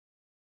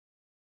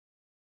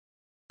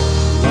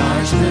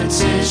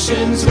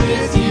petitions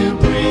with you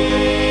bring,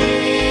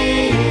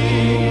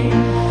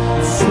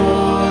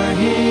 for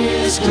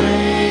His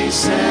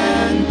grace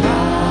and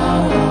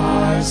power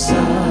are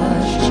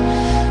such,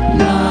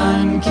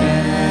 none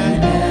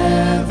can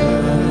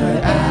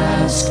ever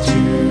ask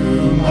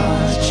too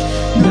much.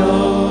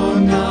 No,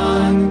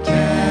 none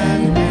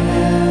can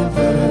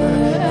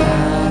ever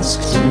ask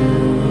too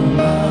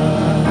much.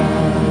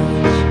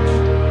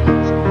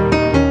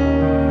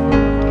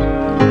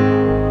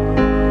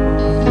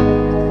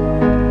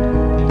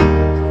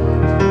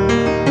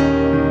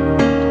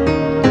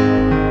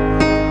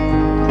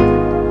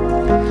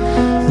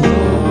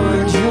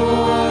 Lord,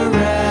 your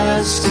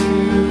rest to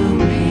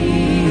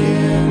me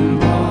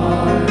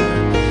impart.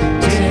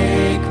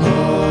 Take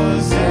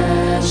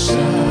possession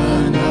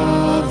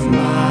of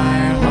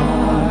my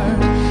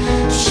heart.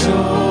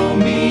 Show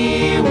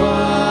me what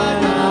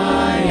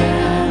I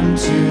am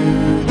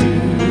to do.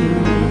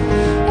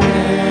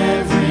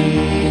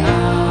 Every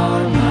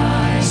hour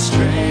my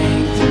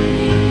strength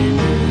renew.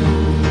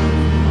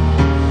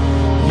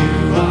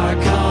 You are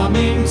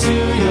coming to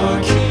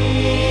your King.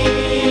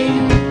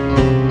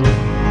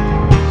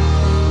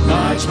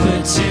 Large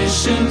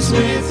petitions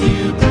with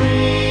you bring,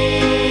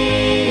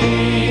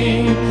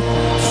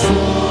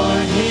 for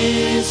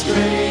His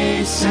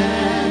grace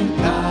and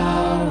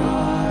power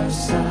are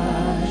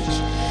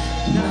such,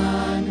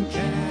 none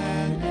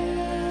can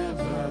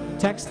ever.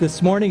 Text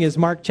this morning is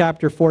Mark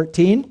chapter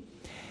 14,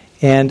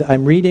 and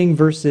I'm reading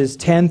verses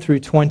 10 through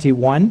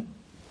 21.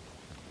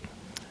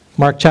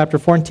 Mark chapter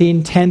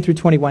 14, 10 through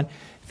 21.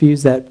 If you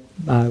use that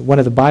one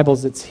of the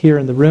Bibles that's here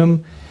in the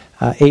room,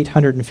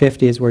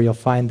 850 is where you'll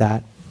find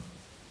that.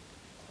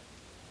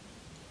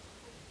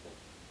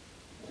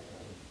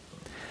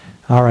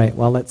 All right,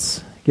 well,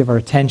 let's give our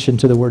attention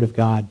to the Word of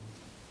God.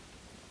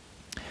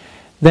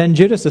 Then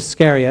Judas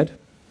Iscariot,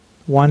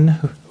 one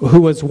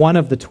who was one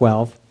of the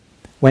 12,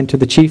 went to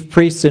the chief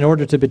priests in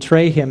order to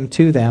betray him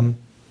to them.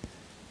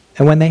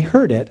 And when they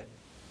heard it,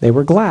 they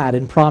were glad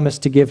and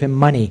promised to give him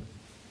money.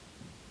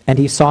 And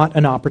he sought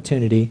an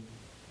opportunity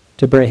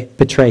to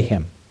betray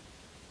him.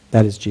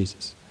 That is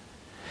Jesus.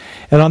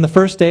 And on the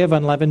first day of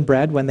unleavened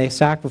bread, when they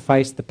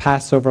sacrificed the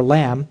Passover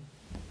lamb,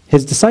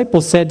 his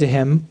disciples said to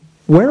him,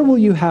 "Where will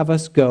you have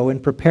us go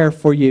and prepare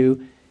for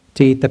you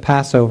to eat the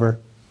Passover?"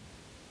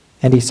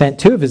 And he sent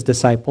two of his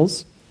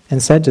disciples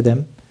and said to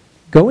them,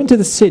 "Go into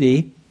the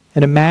city,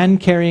 and a man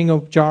carrying a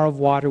jar of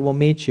water will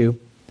meet you.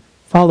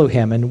 Follow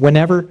him, and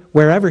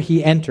wherever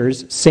he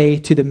enters, say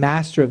to the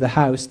master of the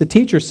house, 'The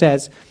teacher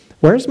says,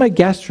 where is my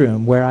guest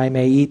room where I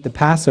may eat the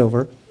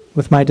Passover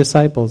with my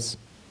disciples?'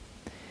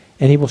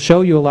 And he will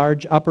show you a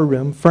large upper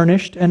room,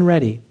 furnished and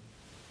ready.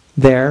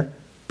 There,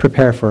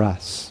 prepare for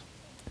us."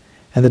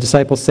 And the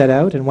disciples set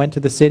out and went to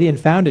the city and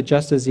found it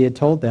just as he had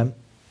told them,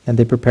 and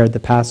they prepared the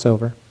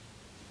Passover.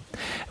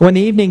 When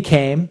the evening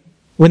came,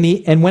 when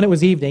it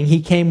was evening, he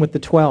came with the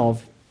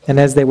 12. And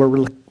as they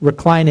were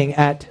reclining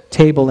at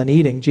table and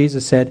eating,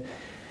 Jesus said,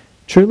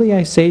 "Truly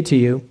I say to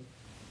you,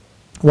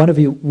 one of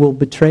you will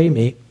betray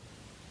me,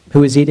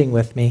 who is eating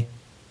with me."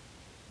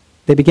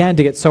 They began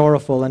to get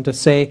sorrowful and to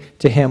say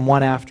to him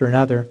one after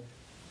another,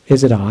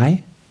 "Is it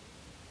I?"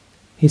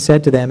 He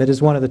said to them, "It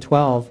is one of the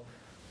 12,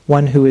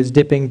 one who is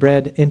dipping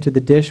bread into the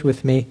dish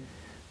with me.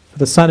 For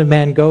the Son of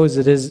Man goes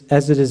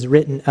as it is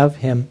written of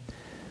him.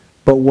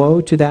 But woe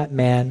to that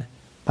man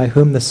by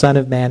whom the Son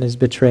of Man is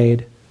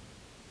betrayed.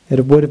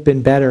 It would have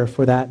been better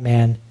for that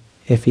man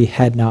if he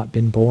had not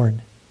been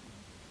born."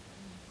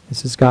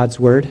 This is God's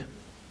word.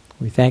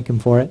 We thank him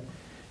for it.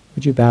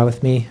 Would you bow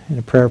with me in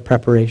a prayer of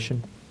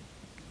preparation?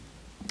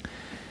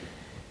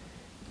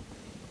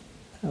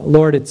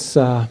 Lord, it's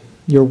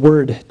your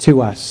word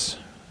to us,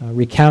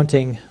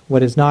 recounting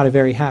what is not a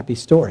very happy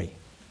story.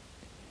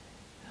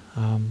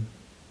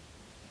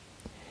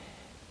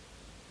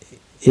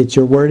 It's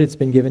your word, it's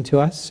been given to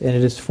us, and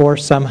it is for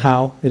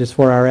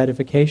our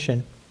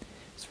edification.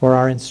 It's for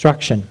our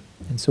instruction.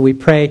 And so we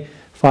pray,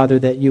 Father,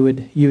 that you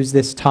would use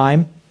this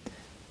time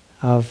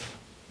of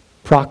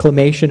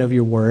proclamation of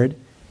your word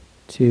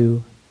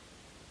to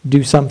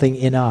do something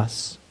in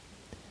us.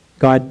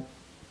 God,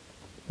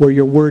 where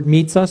your word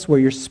meets us, where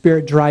your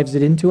Spirit drives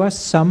it into us,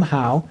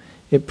 somehow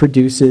it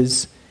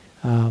produces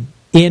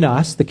in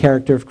us the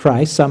character of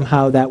Christ.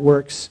 Somehow that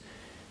works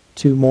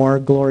to more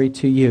glory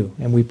to you.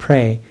 And we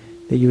pray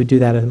that you would do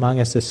that among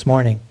us this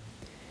morning.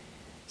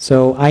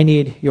 So I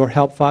need your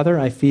help, Father.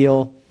 I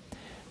feel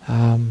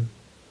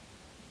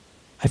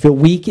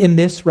weak in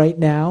this right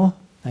now.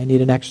 I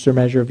need an extra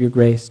measure of your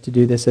grace to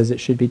do this as it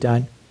should be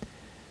done.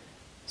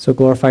 So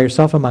glorify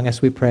yourself among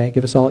us, we pray.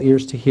 Give us all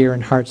ears to hear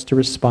and hearts to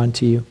respond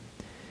to you.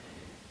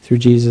 Through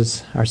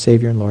Jesus, our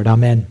Savior and Lord.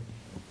 Amen.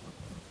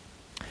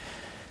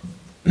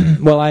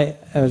 Well,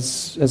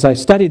 as I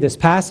studied this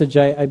passage,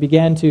 I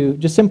began to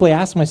just simply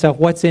ask myself,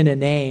 what's in a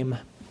name?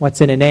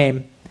 What's in a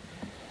name?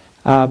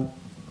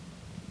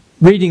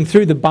 Reading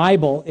through the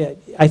Bible,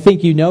 I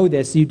think you know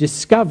this, you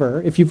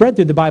discover, if you've read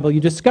through the Bible, you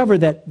discover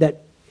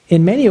that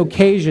in many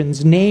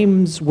occasions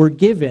names were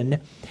given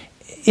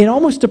in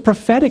almost a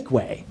prophetic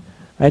way.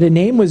 Right? A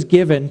name was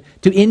given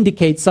to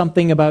indicate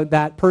something about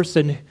that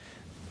person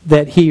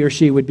that he or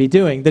she would be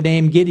doing. The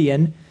name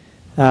Gideon,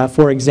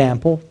 for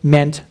example,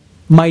 meant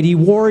mighty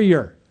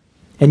warrior.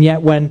 And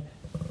yet when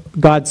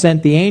God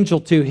sent the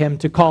angel to him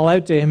to call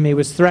out to him, he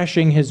was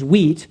threshing his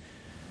wheat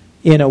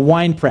in a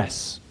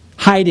winepress,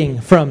 hiding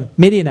from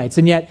Midianites.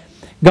 And yet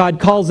God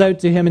calls out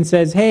to him and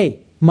says, hey,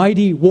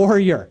 mighty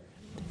warrior.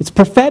 It's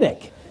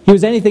prophetic. He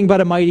was anything but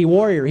a mighty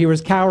warrior. He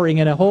was cowering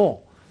in a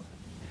hole.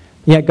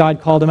 Yet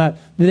God called him out.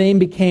 The name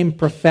became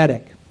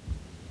prophetic.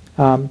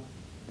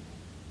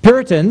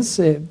 Puritans,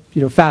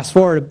 fast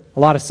forward a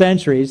lot of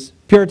centuries,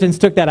 Puritans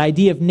took that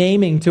idea of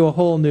naming to a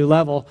whole new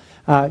level.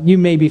 You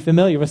may be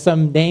familiar with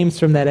some names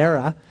from that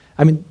era.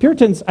 I mean,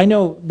 Puritans, I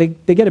know they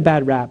get a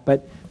bad rap,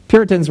 but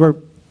Puritans were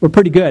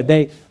pretty good.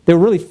 They were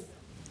really,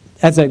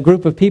 as a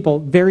group of people,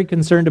 very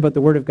concerned about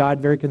the Word of God,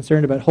 very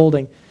concerned about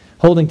holding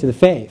to the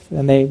faith,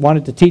 and they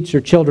wanted to teach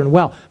their children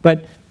well.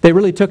 But they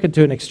really took it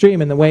to an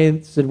extreme in the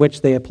ways in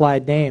which they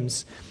applied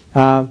names.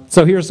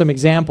 So here are some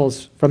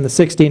examples from the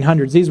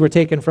 1600s. These were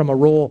taken from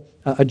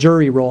a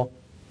jury roll,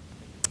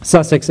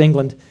 Sussex,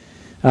 England.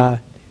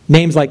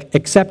 Names like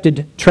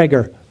accepted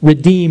Treger,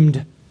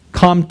 redeemed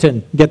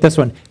Compton. Get this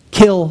one.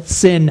 Kill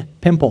Sin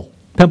Pimple.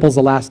 Pimple's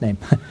the last name.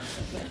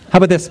 How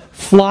about this?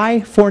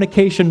 Fly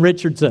Fornication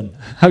Richardson.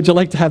 How'd you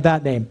like to have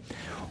that name?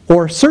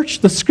 Or Search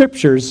the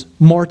Scriptures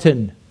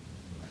Morton.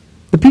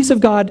 The Peace of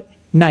God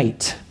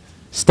Knight.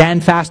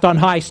 Stand Fast on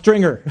High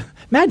Stringer.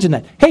 Imagine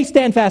that. Hey,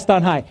 Stand Fast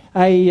on High.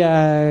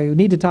 I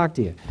need to talk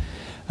to you.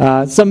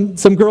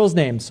 Some girls'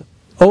 names.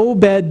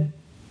 Obedinesia,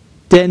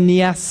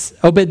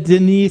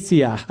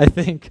 I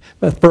think,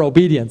 for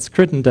obedience,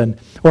 Crittenden.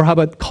 Or how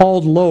about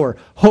Called Lower,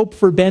 Hope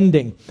for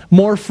Bending,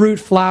 More Fruit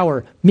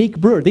Flower, Meek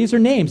Brewer. These are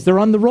names. They're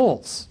on the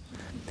rolls.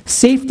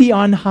 Safety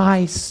on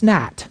High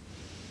Snat.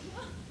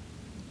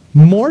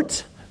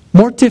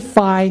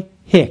 Mortify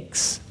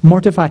Hicks.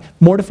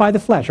 Mortify the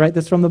flesh, right?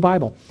 That's from the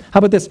Bible. How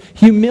about this?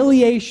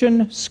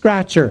 Humiliation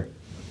Scratcher.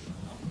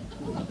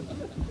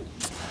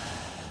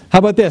 How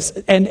about this?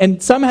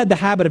 And some had the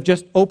habit of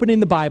just opening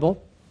the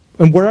Bible,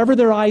 and wherever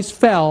their eyes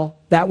fell,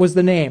 that was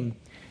the name.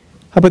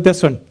 How about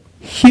this one?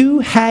 Hugh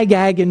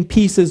Hagag in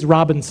Pieces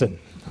Robinson.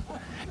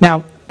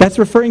 Now, that's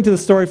referring to the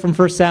story from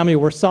 1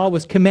 Samuel where Saul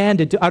was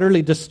commanded to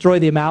utterly destroy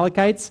the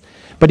Amalekites,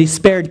 but he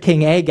spared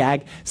King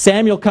Agag.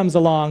 Samuel comes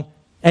along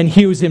and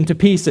hews him to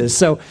pieces.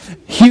 So,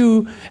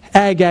 Hugh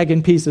Agag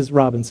in Pieces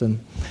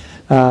Robinson.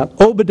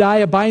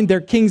 Obadiah, bind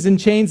their kings in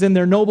chains and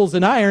their nobles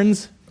in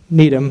irons.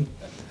 Needham.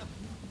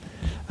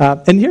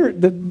 And here,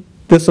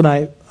 this one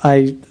I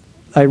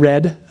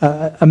read,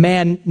 a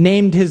man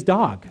named his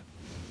dog.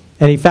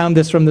 And he found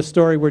this from the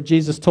story where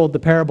Jesus told the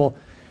parable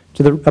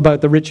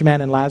about the rich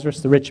man and Lazarus,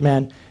 the rich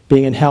man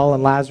being in hell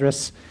and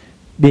Lazarus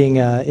being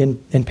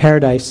in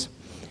paradise.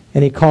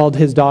 And he called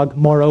his dog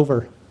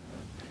Moreover.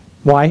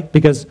 Why?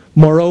 Because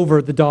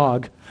moreover, the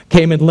dog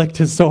came and licked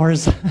his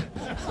sores.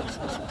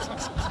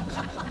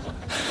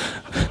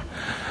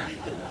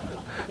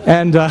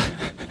 And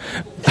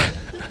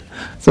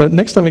so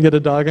next time I get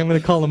a dog, I'm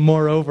going to call him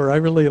Moreover. I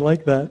really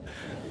like that.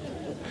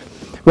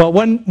 Well,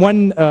 one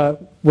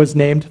was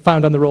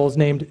found on the rolls,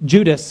 named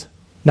Judas,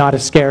 not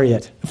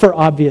Iscariot, for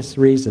obvious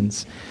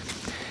reasons.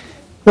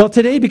 Well,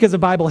 today, because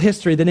of Bible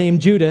history, the name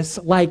Judas,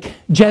 like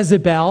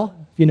Jezebel,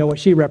 if you know what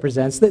she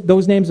represents,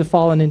 those names have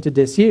fallen into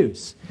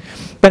disuse.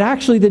 But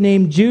actually, the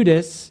name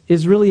Judas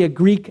is really a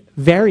Greek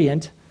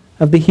variant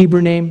of the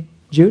Hebrew name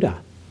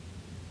Judah,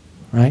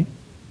 right?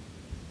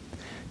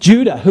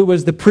 Judah, who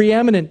was the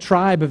preeminent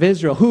tribe of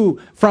Israel,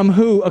 from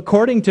who,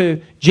 according to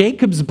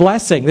Jacob's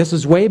blessing, this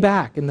is way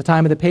back in the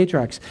time of the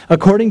patriarchs,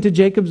 according to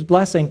Jacob's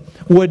blessing,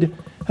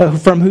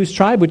 from whose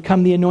tribe would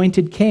come the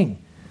anointed king.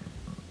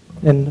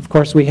 And of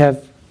course, we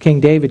have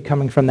King David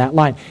coming from that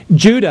line.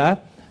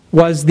 Judah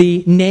was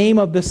the name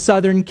of the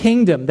southern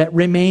kingdom that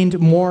remained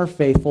more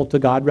faithful to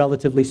God,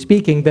 relatively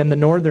speaking, than the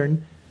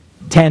northern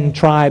 10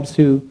 tribes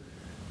who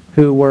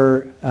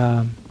were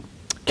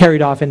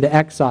carried off into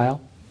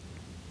exile.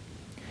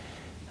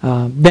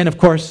 Then, of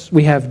course,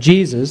 we have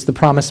Jesus, the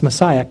promised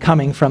Messiah,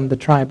 coming from the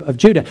tribe of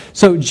Judah.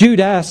 So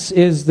Judas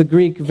is the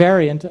Greek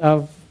variant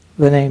of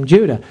the name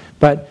Judah.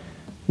 But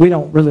we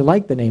don't really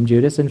like the name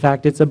Judas. In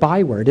fact, it's a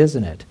byword,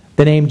 isn't it?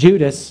 The name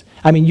Judas,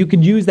 I mean, you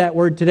could use that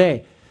word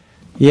today.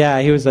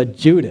 Yeah, he was a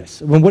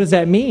Judas. Well, what does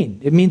that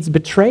mean? It means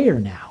betrayer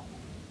now.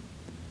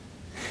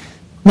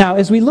 Now,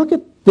 as we look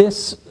at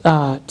this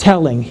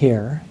telling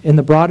here, in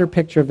the broader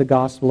picture of the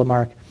Gospel of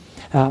Mark,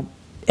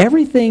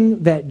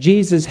 everything that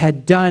Jesus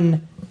had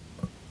done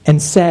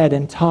and said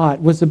and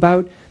taught was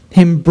about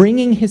him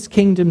bringing his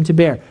kingdom to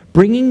bear,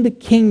 bringing the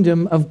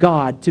kingdom of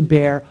God to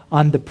bear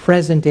on the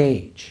present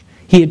age.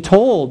 He had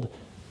told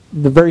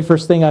the very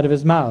first thing out of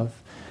his mouth,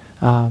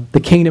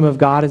 the kingdom of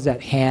God is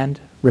at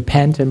hand,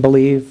 repent and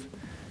believe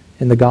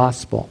in the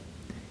gospel.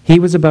 He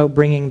was about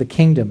bringing the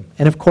kingdom.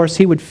 And of course,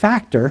 he would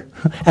factor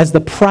as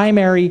the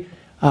primary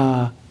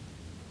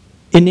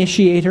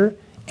initiator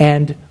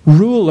and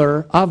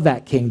ruler of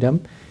that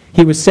kingdom.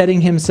 He was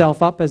setting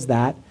himself up as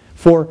that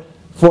for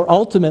for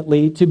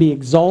ultimately to be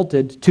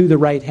exalted to the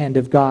right hand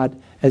of God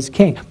as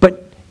king.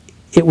 But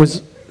it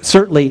was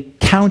certainly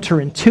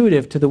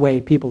counterintuitive to the way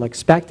people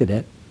expected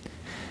it.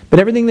 But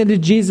everything that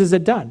Jesus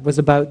had done was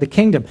about the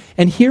kingdom.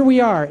 And here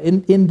we are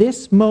in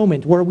this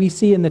moment where we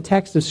see in the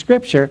text of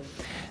Scripture,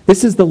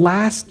 this is the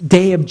last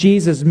day of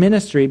Jesus'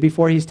 ministry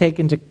before he's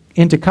taken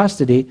into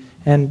custody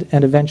and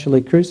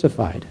eventually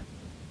crucified.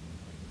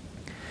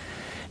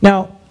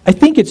 Now, I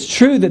think it's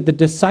true that the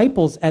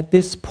disciples at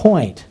this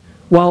point,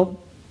 while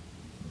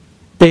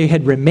they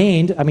had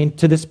remained,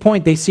 to this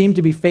point, they seemed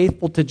to be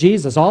faithful to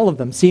Jesus. All of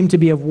them seemed to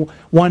be of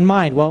one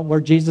mind. Well, where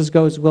Jesus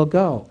goes, we'll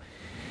go.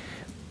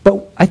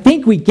 But I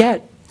think we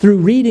get, through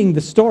reading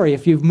the story,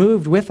 if you've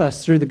moved with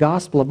us through the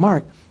Gospel of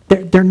Mark,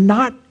 they're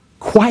not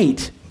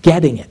quite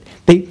getting it.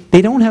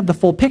 They don't have the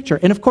full picture.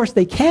 And of course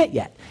they can't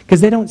yet,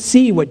 because they don't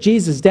see what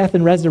Jesus' death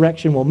and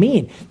resurrection will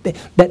mean.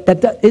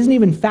 That isn't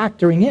even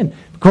factoring in.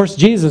 Of course,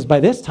 Jesus, by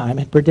this time,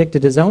 had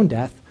predicted his own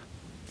death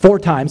 4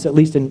 times, at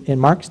least in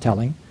Mark's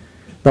telling.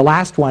 The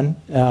last one,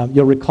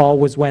 you'll recall,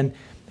 was when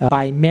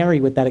by Mary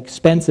with that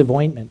expensive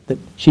ointment that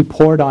she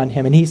poured on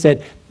him. And he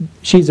said,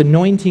 she's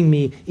anointing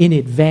me in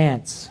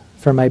advance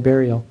for my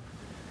burial.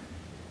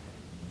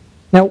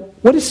 Now,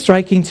 what is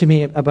striking to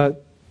me about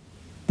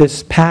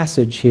this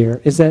passage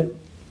here is that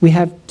we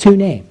have 2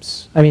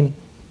 names.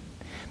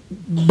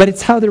 But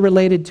it's how they're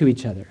related to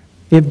each other.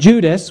 You have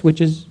Judas, which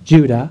is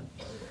Judah,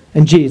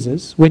 and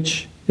Jesus,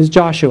 which is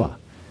Joshua.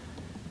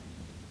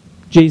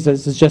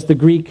 Jesus is just the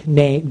Greek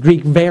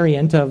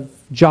variant of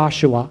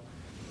Joshua.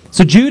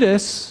 So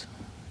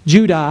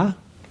Judah,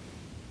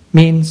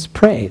 means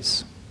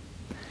praise.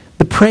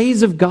 The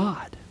praise of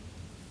God.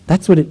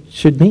 That's what it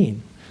should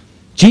mean.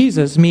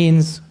 Jesus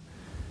means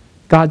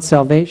God's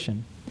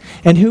salvation.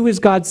 And who is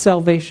God's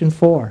salvation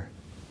for?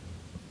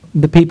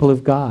 The people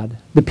of God.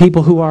 The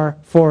people who are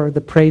for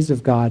the praise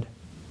of God.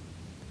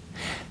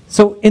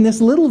 So in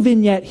this little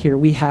vignette here,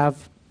 we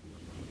have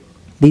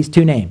these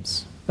 2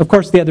 names. Of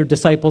course, the other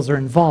disciples are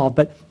involved,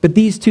 but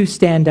these 2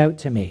 stand out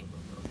to me.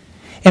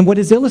 And what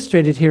is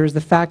illustrated here is the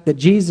fact that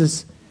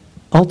Jesus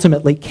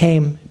ultimately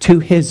came to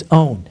his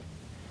own,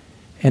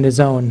 and his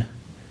own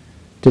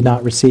did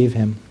not receive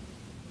him.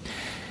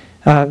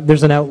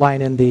 There's an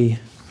outline in the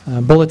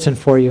bulletin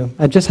for you.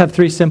 I just have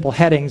 3 simple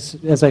headings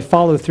as I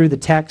follow through the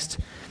text.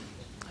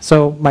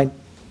 So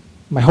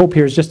my hope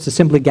here is just to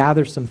simply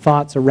gather some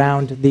thoughts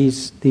around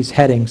these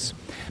headings.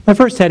 My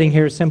first heading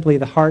here is simply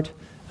the heart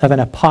of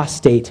an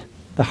apostate.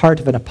 The heart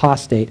of an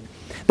apostate.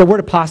 The word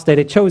apostate,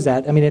 I chose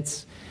that.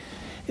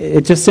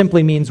 It just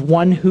simply means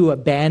one who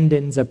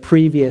abandons a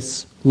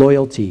previous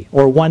loyalty,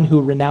 or one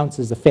who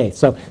renounces the faith.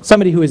 So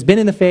somebody who has been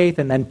in the faith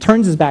and then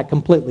turns his back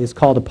completely is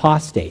called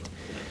apostate.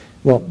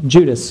 Well,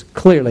 Judas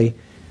clearly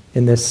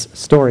in this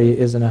story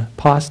is an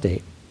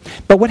apostate.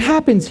 But what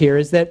happens here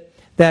is that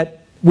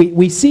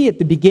we see at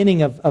the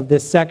beginning of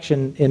this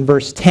section in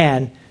verse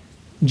 10,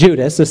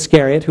 Judas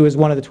Iscariot, who is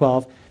one of the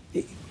 12,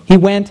 he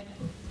went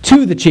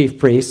to the chief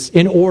priests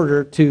in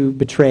order to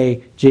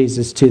betray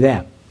Jesus to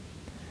them.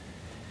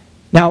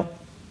 Now,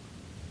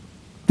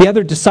 the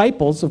other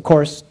disciples, of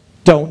course,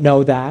 don't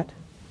know that.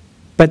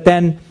 But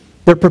then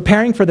they're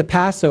preparing for the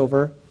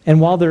Passover,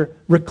 and while they're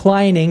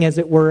reclining, as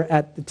it were,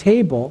 at the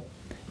table,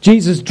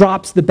 Jesus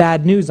drops the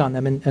bad news on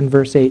them in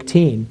verse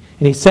 18.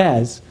 And he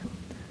says,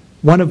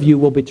 one of you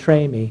will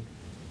betray me.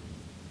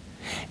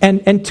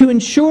 And to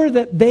ensure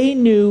that they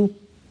knew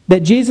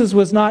that Jesus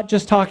was not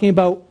just talking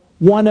about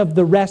one of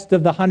the rest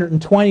of the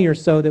 120 or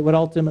so that would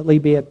ultimately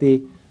be at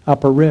the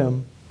upper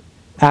room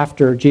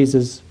after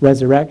Jesus'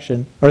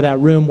 resurrection, or that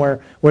room where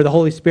the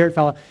Holy Spirit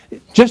fell,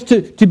 just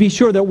to be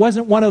sure there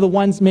wasn't one of the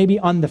ones maybe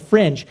on the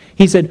fringe,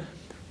 he said,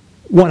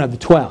 one of the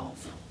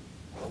 12.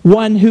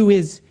 One who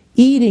is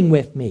eating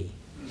with me.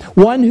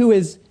 One who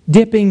is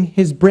dipping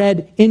his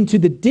bread into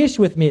the dish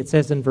with me, it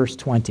says in verse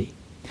 20.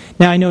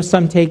 Now I know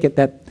some take it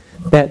that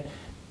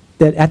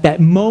at that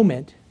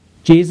moment,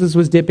 Jesus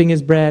was dipping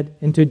his bread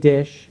into a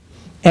dish,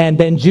 and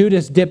then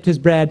Judas dipped his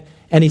bread,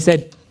 and he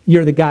said,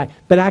 you're the guy.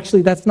 But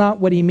actually, that's not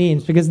what he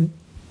means, because the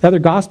other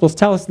Gospels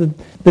tell us that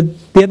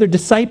the other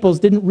disciples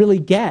didn't really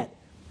get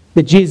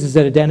that Jesus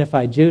had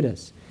identified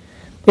Judas.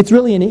 It's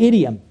really an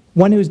idiom.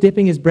 One who's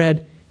dipping his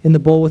bread in the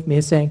bowl with me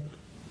is saying,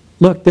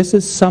 look, this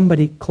is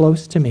somebody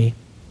close to me.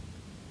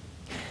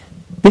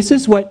 This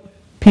is what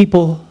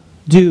people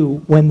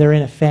do when they're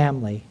in a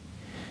family.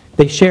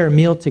 They share a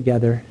meal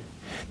together.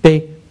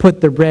 They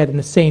put their bread in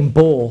the same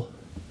bowl.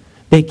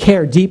 They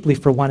care deeply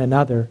for one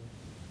another.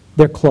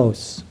 They're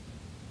close.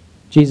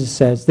 Jesus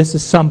says, this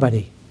is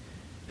somebody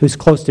who's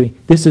close to me.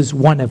 This is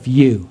one of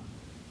you.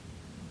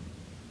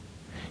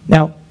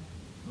 Now,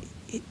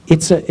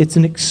 it's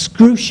an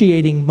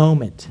excruciating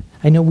moment.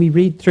 I know we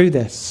read through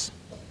this.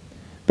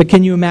 But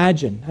can you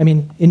imagine?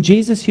 In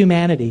Jesus'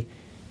 humanity,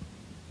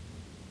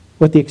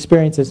 what the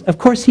experience is. Of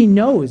course, he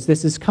knows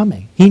this is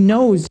coming. He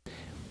knows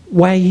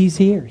why he's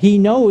here. He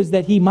knows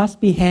that he must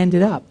be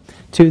handed up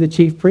to the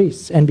chief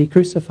priests and be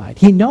crucified.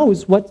 He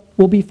knows what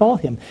will befall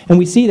him. And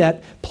we see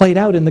that played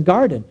out in the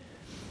garden.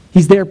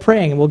 He's there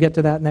praying, and we'll get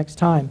to that next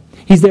time.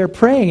 He's there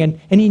praying,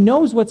 and he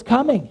knows what's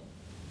coming.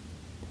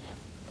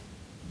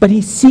 But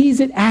he sees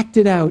it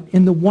acted out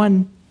in the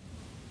one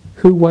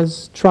who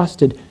was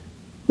trusted,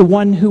 the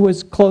one who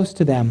was close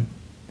to them.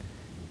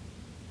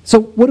 So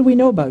what do we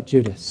know about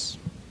Judas?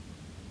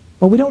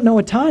 Well, we don't know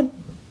a ton.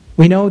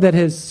 We know that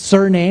his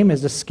surname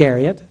is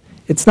Iscariot.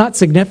 It's not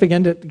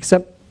significant,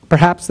 except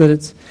perhaps that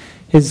it's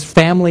his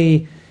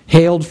family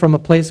hailed from a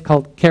place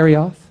called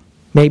Kerioth.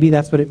 Maybe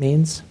that's what it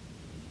means.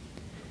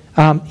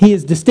 He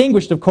is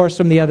distinguished, of course,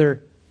 from the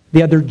other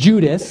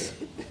Judas,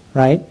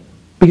 right?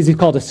 Because he's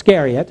called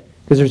Iscariot,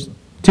 because there's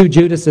 2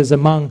 Judases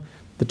among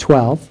the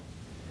 12.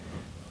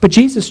 But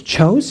Jesus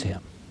chose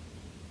him.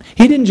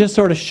 He didn't just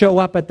sort of show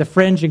up at the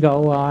fringe and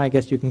go, well, I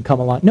guess you can come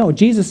along. No,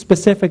 Jesus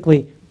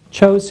specifically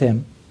chose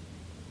him.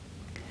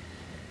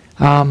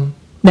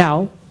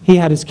 Now, he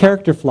had his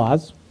character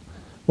flaws.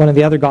 One of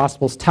the other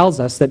Gospels tells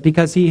us that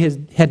because he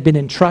had been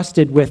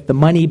entrusted with the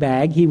money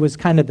bag, he was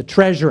kind of the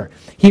treasurer.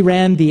 He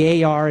ran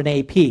the AR and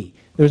AP. There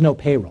was no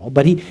payroll,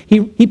 but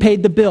he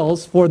paid the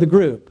bills for the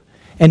group,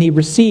 and he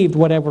received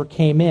whatever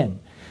came in.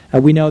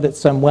 We know that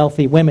some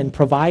wealthy women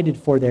provided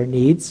for their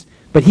needs,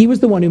 but he was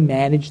the one who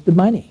managed the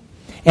money.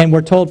 And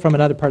we're told from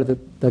another part of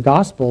the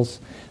Gospels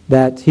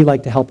that he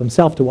liked to help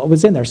himself to what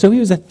was in there. So he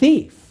was a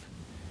thief.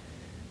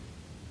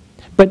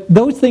 But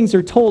those things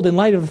are told in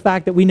light of the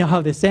fact that we know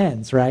how this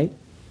ends, right?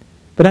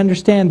 But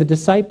understand, the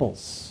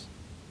disciples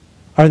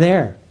are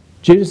there.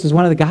 Judas is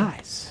one of the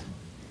guys.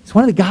 He's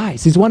one of the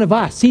guys. He's one of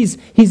us. He's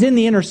in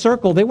the inner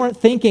circle. They weren't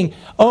thinking,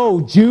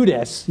 oh,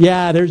 Judas.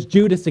 Yeah, there's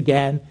Judas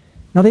again.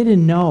 No, they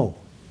didn't know.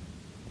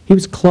 He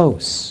was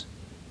close.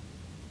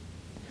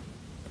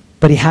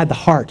 But he had the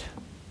heart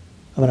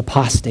of an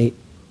apostate.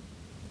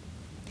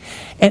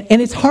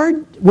 And it's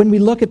hard when we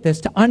look at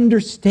this to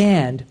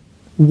understand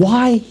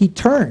why he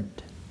turned.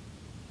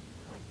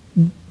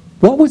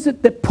 What was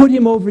it that put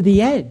him over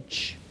the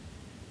edge?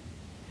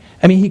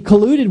 I mean, he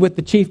colluded with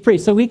the chief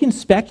priest. So we can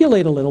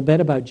speculate a little bit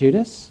about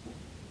Judas.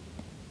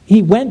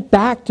 He went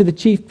back to the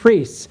chief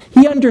priests.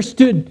 He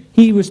understood,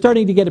 he was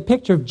starting to get a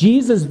picture of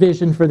Jesus'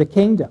 vision for the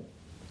kingdom.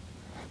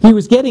 He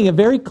was getting a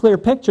very clear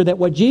picture that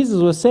what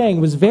Jesus was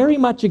saying was very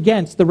much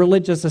against the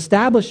religious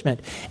establishment.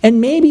 And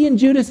maybe in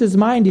Judas's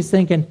mind he's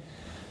thinking,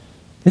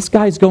 this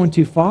guy's going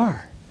too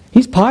far.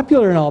 He's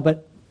popular and all,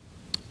 but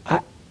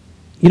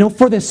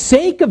for the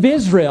sake of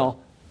Israel,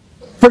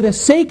 for the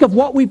sake of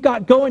what we've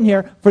got going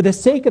here, for the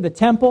sake of the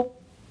temple,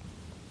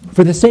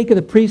 for the sake of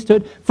the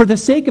priesthood, for the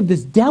sake of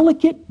this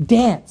delicate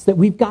dance that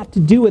we've got to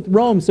do with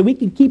Rome so we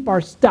can keep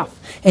our stuff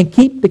and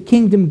keep the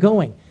kingdom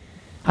going.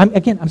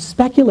 I'm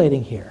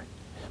speculating here.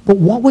 But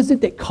what was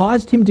it that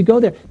caused him to go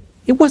there?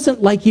 It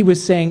wasn't like he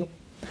was saying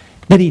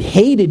that he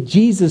hated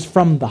Jesus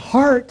from the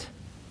heart,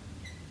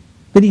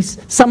 that he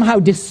somehow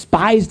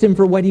despised him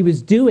for what he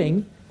was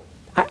doing.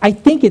 I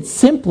think it's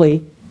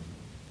simply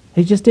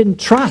he just didn't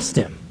trust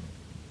him.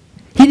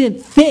 He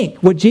didn't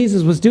think what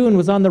Jesus was doing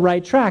was on the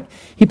right track.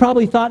 He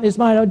probably thought in his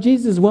mind, oh,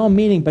 Jesus is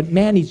well-meaning, but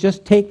man, he's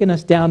just taken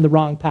us down the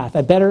wrong path.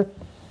 I better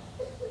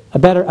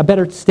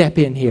step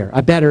in here.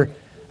 I better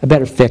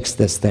fix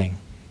this thing.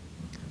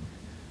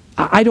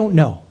 I don't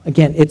know.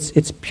 Again,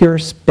 it's pure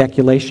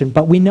speculation,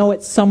 but we know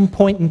at some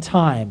point in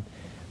time,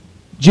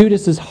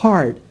 Judas's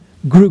heart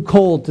grew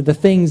cold to the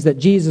things that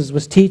Jesus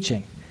was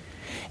teaching.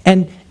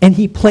 And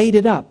he played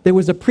it up. There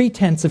was a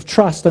pretense of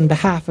trust on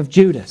behalf of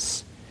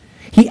Judas.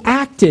 He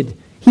acted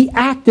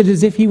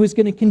as if he was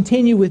going to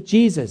continue with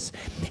Jesus.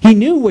 He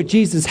knew what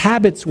Jesus'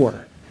 habits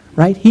were,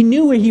 right? He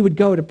knew where he would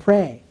go to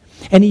pray.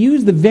 And he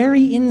used the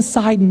very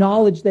inside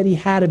knowledge that he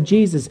had of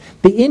Jesus,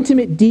 the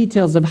intimate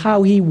details of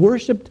how he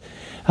worshipped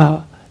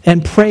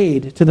and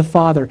prayed to the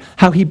Father,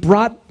 how he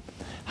brought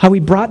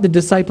the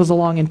disciples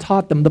along and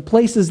taught them, the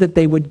places that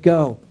they would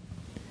go.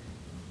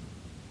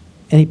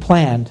 And he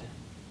planned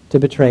to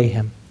betray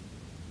him.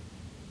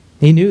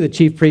 He knew the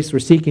chief priests were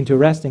seeking to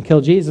arrest and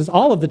kill Jesus.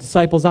 All of the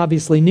disciples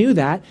obviously knew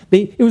that.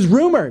 It was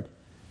rumored.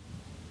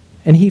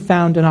 And he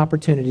found an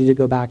opportunity to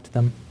go back to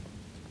them.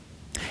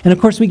 And of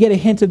course we get a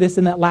hint of this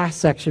in that last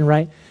section,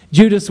 right?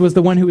 Judas was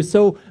the one who was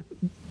so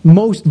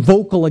most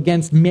vocal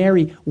against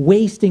Mary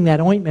wasting that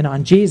ointment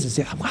on Jesus.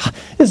 Wow,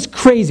 this is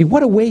crazy.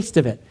 What a waste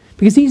of it.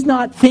 Because he's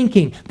not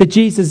thinking that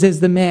Jesus is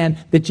the man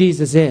that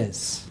Jesus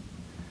is.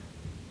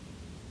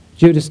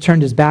 Judas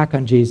turned his back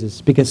on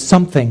Jesus because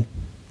something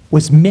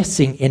was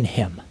missing in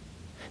him.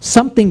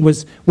 Something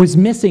was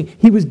missing.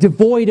 He was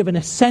devoid of an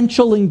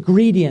essential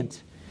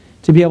ingredient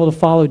to be able to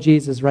follow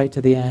Jesus right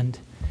to the end.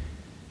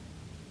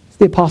 As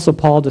the Apostle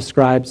Paul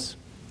describes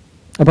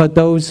about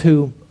those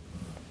who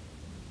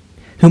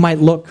might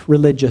look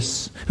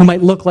religious, who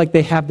might look like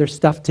they have their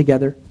stuff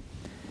together.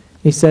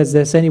 He says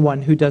this,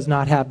 anyone who does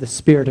not have the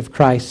Spirit of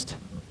Christ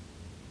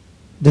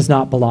does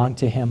not belong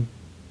to him.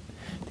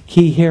 The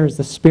key here is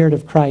the Spirit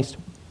of Christ.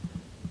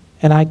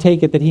 And I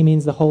take it that he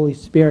means the Holy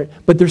Spirit.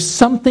 But there's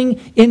something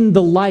in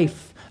the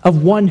life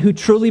of one who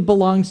truly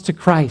belongs to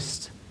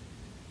Christ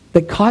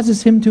that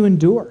causes him to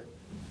endure.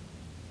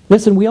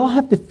 Listen, we all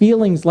have the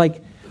feelings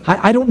like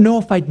I don't know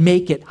if I'd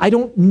make it. I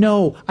don't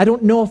know. I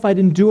don't know if I'd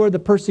endure the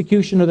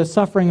persecution or the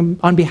suffering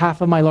on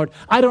behalf of my Lord.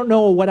 I don't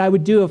know what I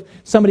would do if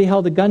somebody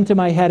held a gun to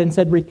my head and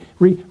said,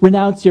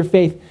 renounce your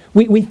faith.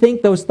 We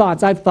think those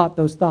thoughts. I've thought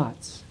those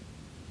thoughts.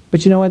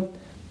 But you know what?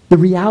 The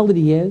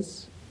reality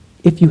is,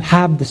 if you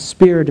have the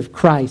Spirit of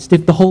Christ,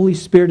 if the Holy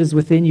Spirit is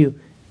within you,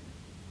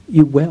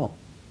 you will.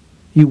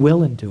 You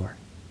will endure.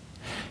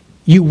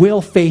 You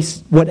will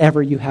face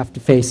whatever you have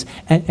to face.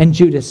 And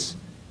Judas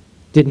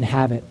didn't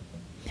have it.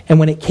 And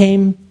when it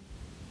came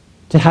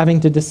to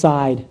having to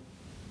decide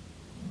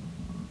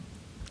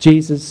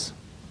Jesus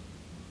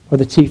or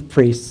the chief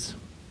priests,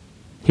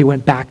 he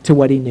went back to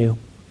what he knew.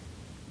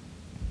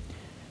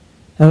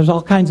 And there's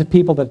all kinds of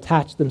people that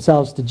attach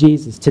themselves to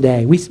Jesus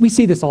today. We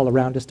see this all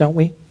around us, don't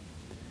we?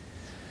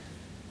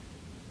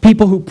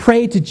 People who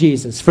pray to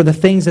Jesus for the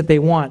things that they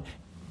want.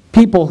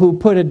 People who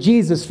put a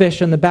Jesus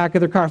fish in the back of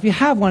their car. If you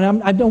have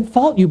one, I don't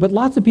fault you, but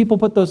lots of people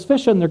put those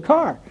fish in their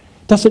car.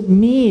 Doesn't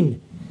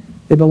mean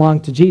they belong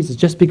to Jesus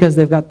just because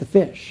they've got the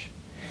fish.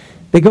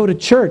 They go to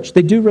church.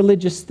 They do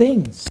religious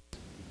things.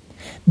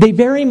 They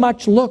very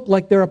much look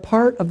like they're a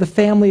part of the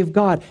family of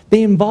God.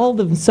 They involve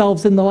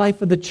themselves in the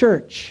life of the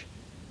church.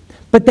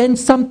 But then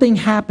something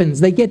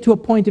happens. They get to a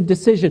point of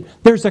decision.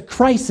 There's a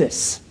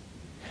crisis.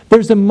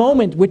 There's a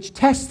moment which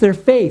tests their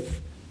faith.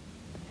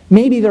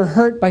 Maybe they're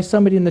hurt by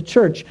somebody in the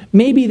church.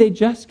 Maybe they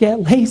just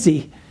get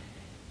lazy.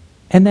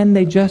 And then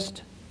they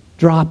just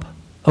drop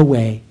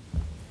away.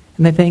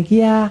 And they think,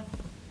 yeah,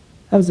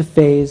 that was a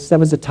phase. That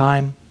was a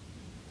time.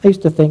 I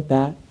used to think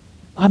that.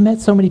 I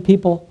met so many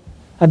people.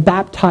 I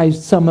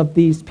baptized some of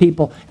these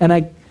people. And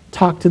I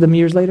talked to them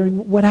years later.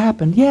 What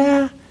happened?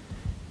 Yeah,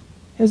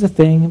 it was a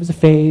thing. It was a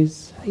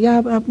phase.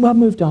 Yeah, I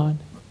moved on.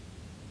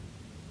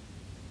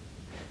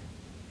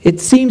 It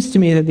seems to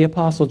me that the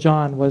Apostle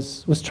John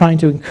was trying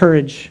to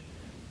encourage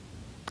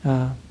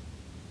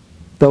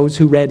those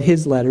who read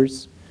his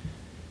letters.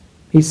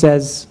 He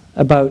says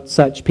about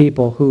such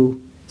people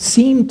who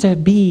seem to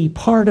be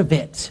part of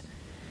it,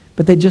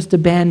 but they just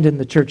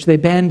abandoned the church. They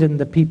abandoned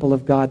the people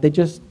of God.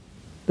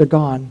 They're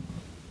gone.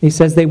 He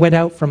says they went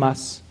out from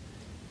us,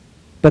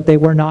 but they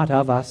were not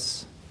of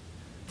us.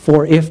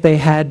 For if they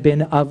had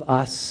been of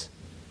us,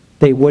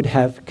 they would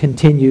have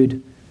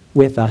continued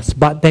with us.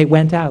 But they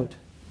went out,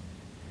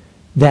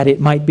 that it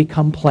might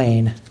become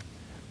plain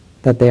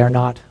that they are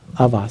not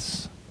of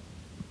us.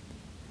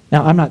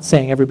 Now, I'm not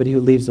saying everybody who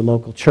leaves the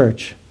local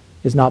church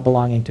is not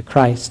belonging to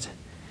Christ,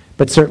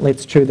 but certainly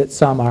it's true that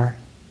some are.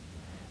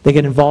 They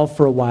get involved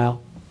for a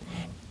while,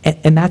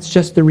 and that's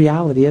just the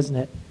reality, isn't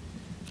it?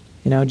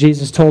 You know,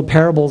 Jesus told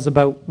parables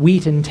about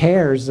wheat and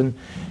tares, and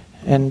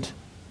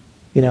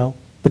you know,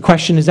 the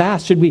question is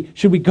asked, should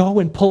we go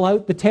and pull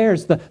out the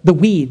tares, the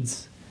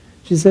weeds?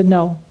 She said,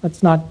 no,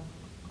 that's not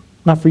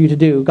for you to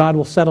do. God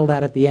will settle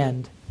that at the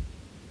end.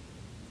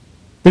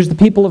 There's the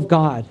people of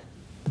God,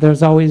 but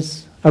there's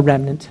always a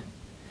remnant.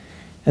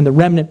 And the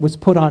remnant was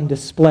put on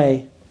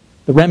display.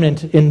 The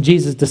remnant in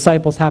Jesus'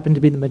 disciples happened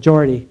to be the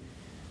majority.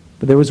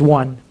 But there was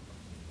one.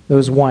 There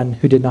was one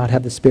who did not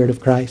have the Spirit of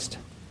Christ.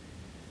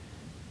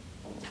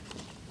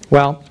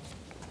 Well,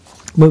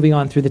 moving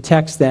on through the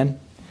text then.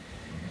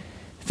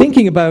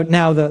 Thinking about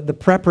now the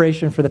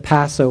preparation for the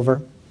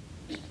Passover.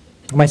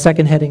 My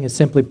second heading is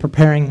simply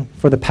preparing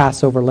for the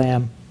Passover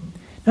lamb.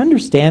 Now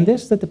understand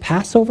this, that the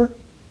Passover,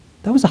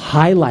 that was a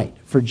highlight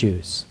for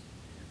Jews.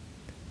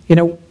 You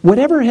know,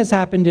 whatever has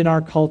happened in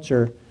our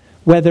culture,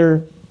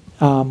 whether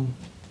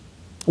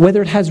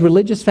it has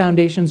religious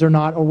foundations or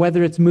not, or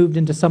whether it's moved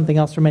into something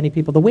else for many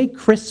people, the way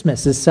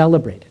Christmas is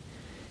celebrated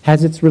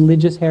has its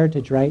religious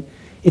heritage, right?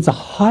 It's a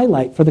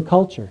highlight for the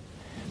culture.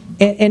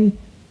 And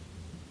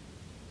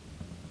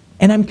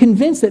I'm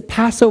convinced that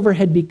Passover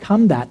had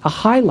become that, a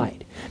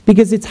highlight,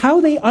 because it's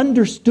how they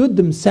understood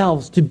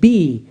themselves to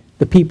be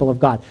the people of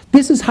God.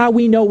 This is how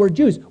we know we're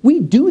Jews. We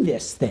do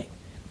this thing.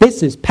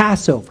 This is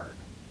Passover.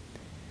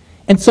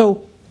 And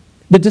so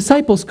the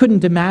disciples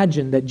couldn't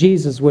imagine that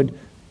Jesus would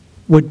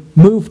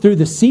move through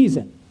the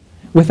season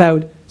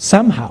without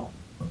somehow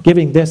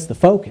giving this the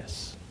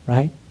focus,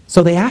 right?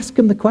 So they ask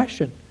him the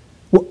question,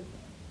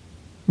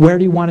 where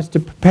do you want us to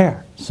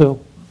prepare so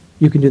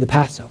you can do the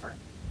Passover?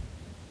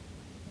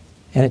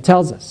 And it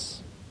tells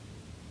us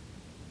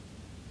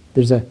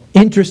there's an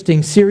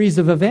interesting series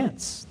of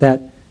events that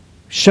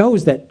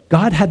shows that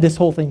God had this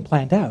whole thing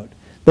planned out,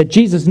 that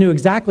Jesus knew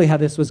exactly how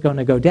this was going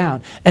to go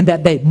down, and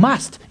that they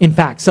must, in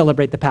fact,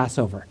 celebrate the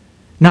Passover.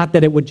 Not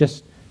that it would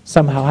just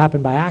somehow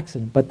happen by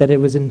accident, but that it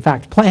was, in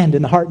fact, planned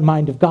in the heart and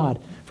mind of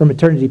God from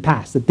eternity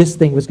past, that this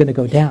thing was going to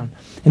go down.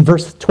 And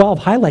verse 12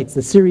 highlights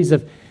the series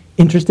of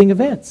interesting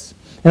events.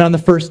 And on the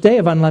first day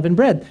of unleavened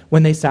bread,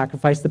 when they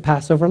sacrificed the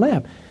Passover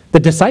lamb, the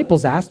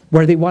disciples asked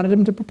where they wanted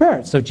him to prepare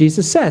it. So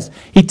Jesus says,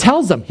 he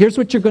tells them, here's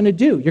what you're going to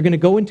do. You're going to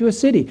go into a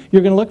city.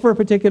 You're going to look for a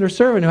particular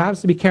servant who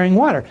happens to be carrying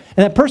water.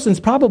 And that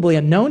person's probably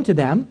unknown to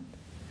them.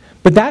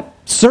 But that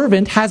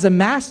servant has a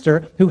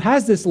master who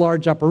has this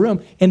large upper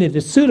room, and it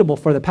is suitable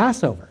for the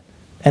Passover.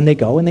 And they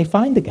go and they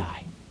find the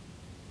guy.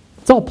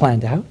 It's all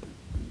planned out.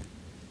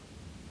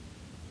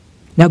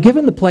 Now,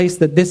 given the place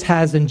that this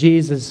has in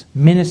Jesus'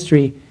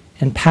 ministry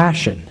and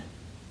passion,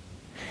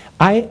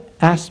 I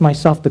asked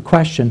myself the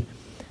question,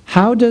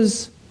 how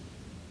does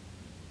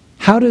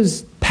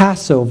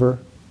Passover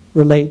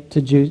relate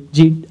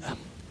to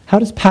how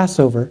does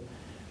Passover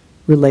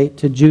relate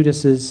to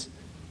Judas's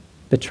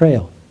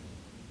betrayal?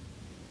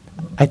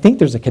 I think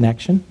there's a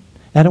connection.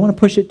 I don't want to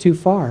push it too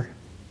far.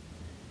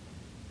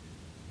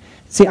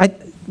 See,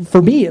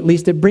 for me at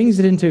least, it brings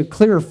it into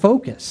clearer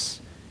focus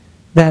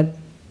that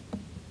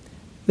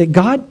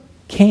God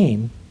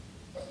came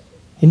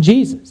in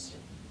Jesus,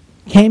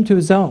 came to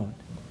his own,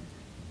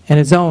 and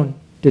his own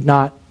did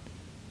not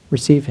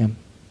receive him.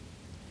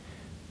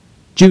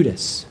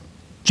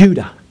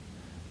 Judah,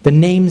 the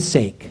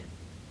namesake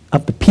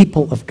of the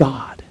people of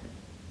God,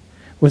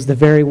 was the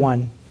very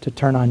one to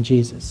turn on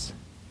Jesus.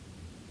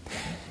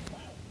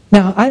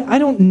 Now, I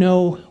don't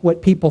know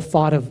what people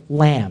thought of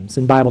lambs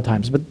in Bible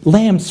times, but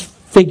lambs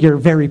figure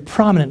very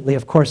prominently,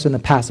 of course, in the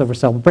Passover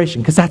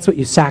celebration, because that's what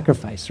you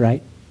sacrifice,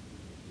 right?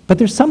 But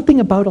there's something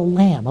about a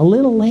lamb, a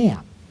little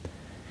lamb.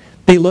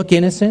 They look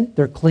innocent,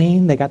 they're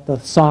clean, they got the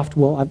soft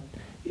wool.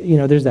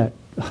 There's that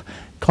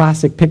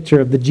classic picture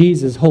of the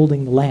Jesus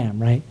holding the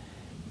lamb, right?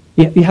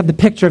 You have the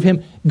picture of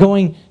him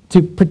going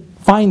to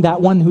find that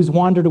one who's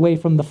wandered away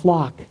from the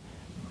flock,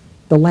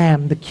 the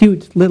lamb, the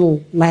cute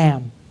little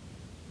lamb.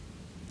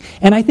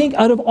 And I think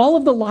out of all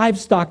of the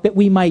livestock that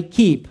we might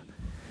keep,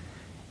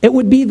 it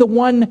would be the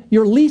one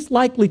you're least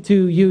likely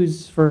to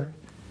use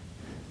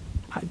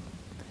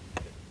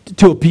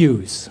to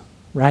abuse,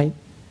 right?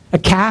 A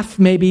calf,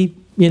 maybe,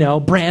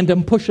 brand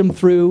them, push them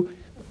through.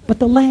 But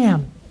the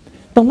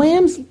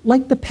lamb's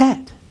like the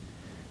pet.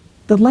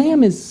 The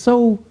lamb is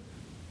so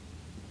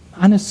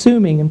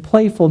unassuming and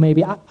playful,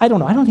 maybe. I don't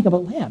know. I don't think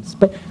about lambs.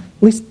 But at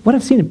least what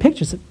I've seen in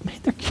pictures, man,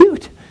 they're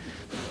cute.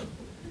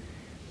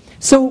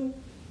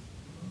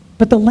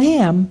 But the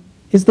lamb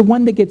is the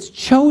one that gets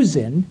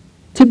chosen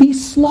to be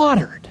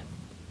slaughtered.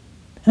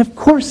 And of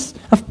course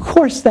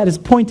that is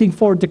pointing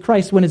forward to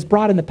Christ when it's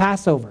brought in the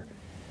Passover.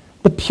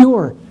 The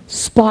pure,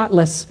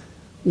 spotless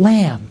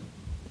lamb.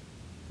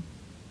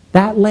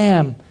 That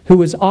lamb who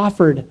was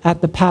offered at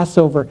the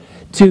Passover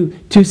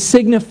to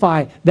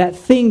signify that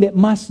thing that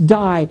must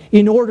die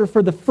in order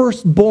for the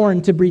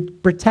firstborn to be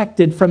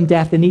protected from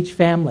death in each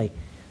family.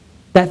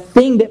 That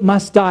thing that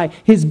must die,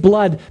 his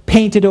blood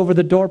painted over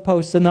the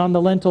doorposts and on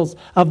the lintels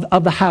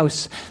of the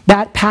house.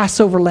 That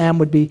Passover lamb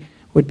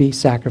would be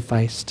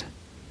sacrificed.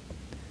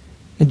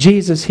 And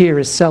Jesus here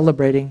is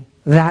celebrating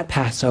that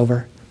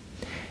Passover.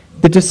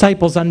 The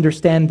disciples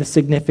understand the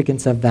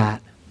significance of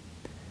that.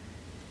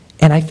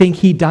 And I think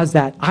he does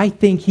that. I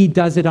think he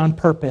does it on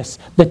purpose.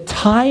 The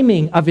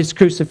timing of his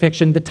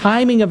crucifixion, the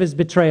timing of his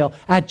betrayal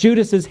at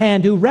Judas's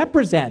hand, who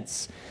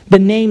represents the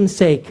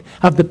namesake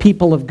of the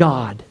people of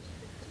God.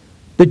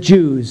 The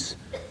Jews,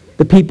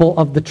 the people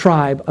of the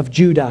tribe of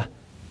Judah,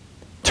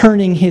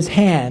 turning his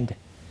hand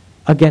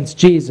against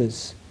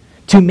Jesus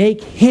to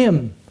make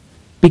him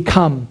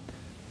become,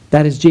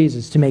 that is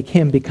Jesus, to make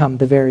him become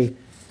the very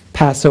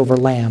Passover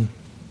lamb.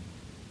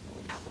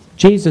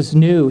 Jesus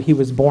knew he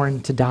was born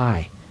to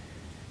die.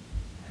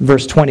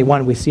 Verse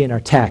 21 we see in our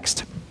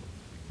text.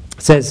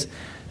 It says,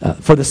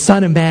 for the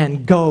Son of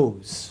Man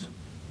goes,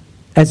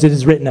 as it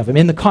is written of him.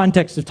 In the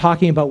context of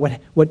talking about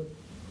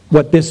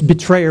what this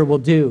betrayer will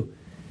do.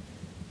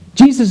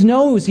 Jesus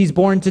knows he's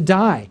born to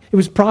die. It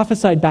was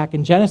prophesied back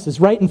in Genesis,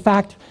 right? In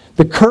fact,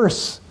 the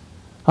curse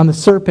on the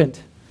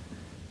serpent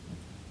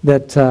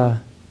that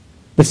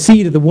the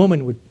seed of the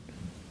woman would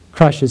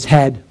crush his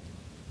head.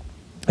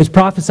 It was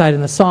prophesied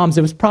in the Psalms.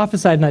 It was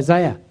prophesied in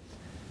Isaiah.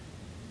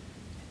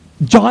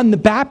 John the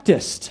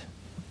Baptist,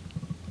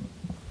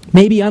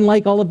 maybe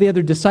unlike all of the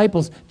other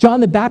disciples, John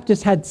the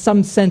Baptist had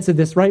some sense of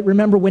this, right?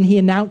 Remember when he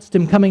announced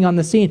him coming on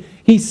the scene,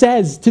 he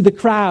says to the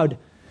crowd,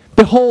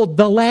 "Behold,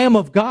 the Lamb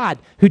of God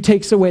who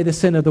takes away the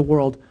sin of the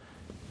world."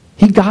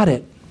 He got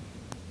it.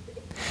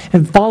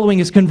 And following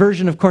his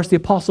conversion, of course, the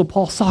Apostle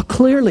Paul saw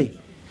clearly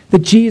that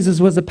Jesus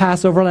was the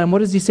Passover lamb. What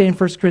does he say in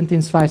 1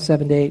 Corinthians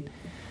 5:7-8?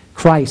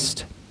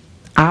 Christ,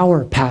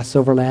 our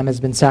Passover lamb, has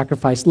been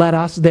sacrificed. Let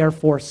us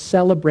therefore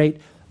celebrate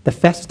the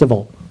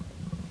festival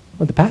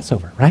of the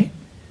Passover, right?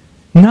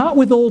 Not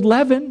with old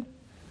leaven,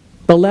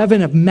 the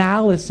leaven of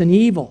malice and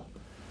evil,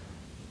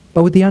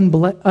 but with the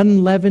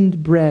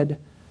unleavened bread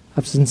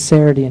of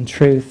sincerity and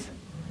truth.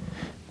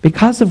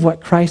 Because of what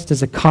Christ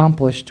has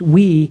accomplished,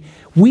 we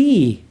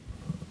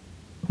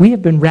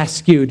have been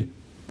rescued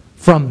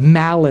from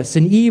malice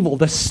and evil,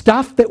 the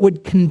stuff that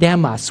would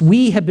condemn us.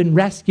 We have been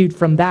rescued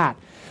from that.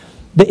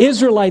 The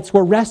Israelites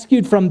were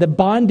rescued from the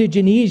bondage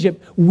in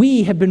Egypt.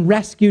 We have been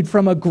rescued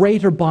from a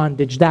greater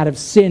bondage, that of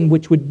sin,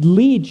 which would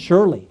lead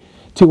surely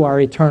to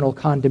our eternal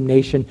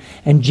condemnation.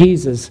 And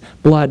Jesus'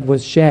 blood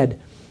was shed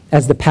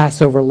as the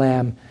Passover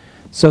lamb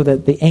so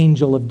that the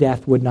angel of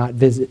death would not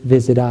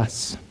visit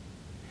us.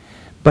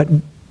 But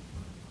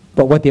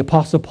what the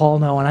Apostle Paul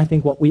knew, and I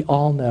think what we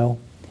all know,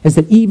 is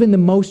that even the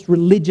most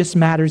religious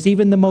matters,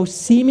 even the most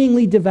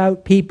seemingly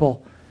devout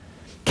people,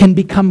 can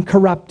become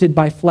corrupted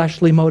by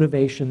fleshly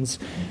motivations,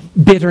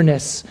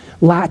 bitterness,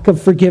 lack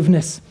of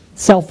forgiveness,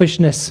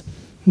 selfishness,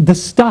 the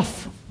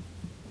stuff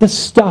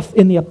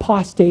in the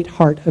apostate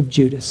heart of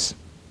Judas.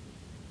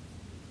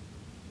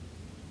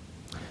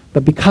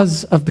 But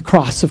because of the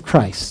cross of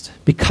Christ,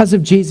 because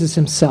of Jesus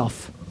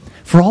himself,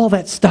 for all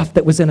that stuff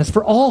that was in us,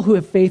 for all who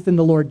have faith in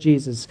the Lord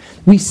Jesus,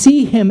 we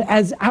see him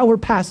as our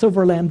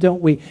Passover lamb,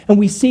 don't we? And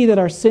we see that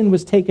our sin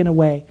was taken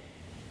away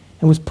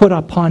and was put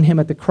upon him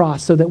at the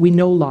cross so that we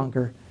no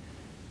longer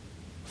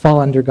fall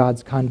under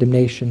God's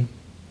condemnation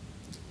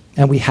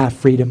and we have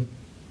freedom.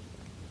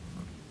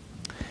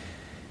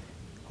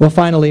 Well,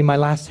 finally, my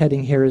last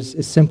heading here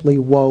is simply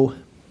woe.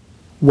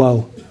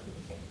 Woe.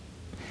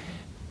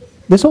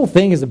 This whole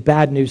thing is a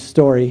bad news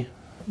story,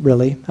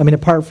 really. I mean,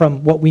 apart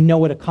from what we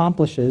know it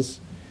accomplishes,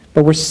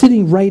 but we're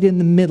sitting right in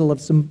the middle of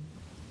some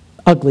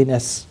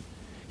ugliness.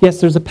 Yes,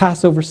 there's a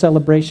Passover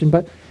celebration,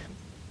 but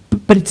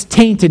it's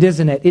tainted,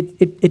 isn't it?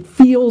 It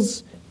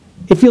feels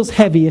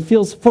heavy, it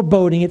feels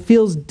foreboding, it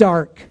feels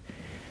dark,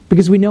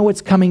 because we know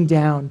it's coming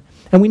down.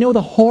 And we know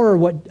the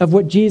horror of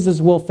what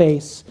Jesus will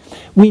face.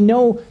 We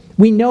know,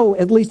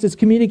 at least it's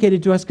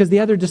communicated to us, because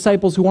the other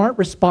disciples who aren't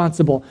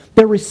responsible,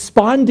 they're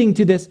responding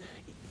to this.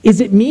 Is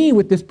it me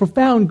with this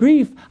profound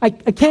grief? I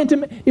can't,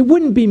 it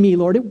wouldn't be me,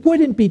 Lord. It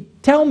wouldn't be.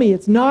 Tell me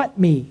it's not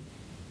me.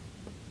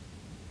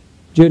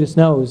 Judas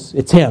knows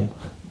it's him.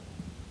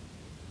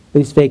 But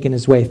he's faking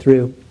his way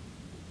through.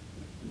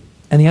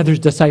 And the other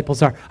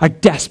disciples are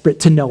desperate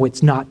to know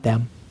it's not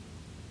them.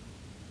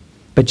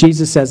 But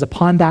Jesus says,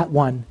 upon that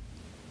one,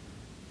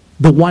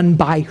 the one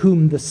by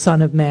whom the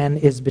Son of Man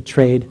is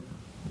betrayed,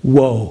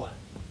 woe.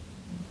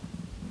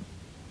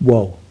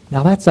 Woe.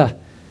 Now that's a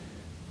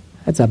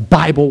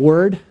Bible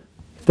word,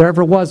 if there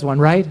ever was one,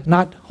 right?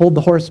 Not hold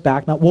the horse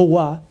back, not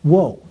woe,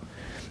 woe.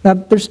 Now,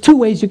 there's two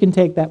ways you can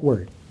take that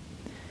word.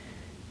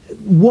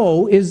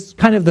 Woe is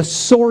kind of the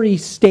sorry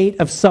state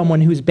of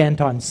someone who's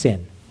bent on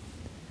sin.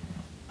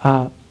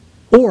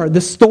 Or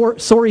the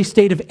sorry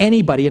state of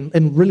anybody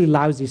in really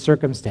lousy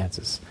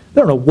circumstances.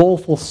 They're in a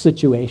woeful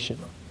situation.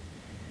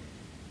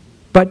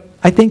 But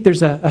I think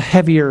there's a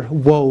heavier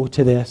woe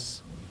to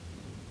this.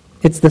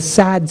 It's the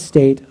sad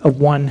state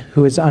of one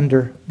who is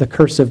under the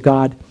curse of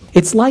God.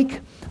 It's like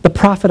the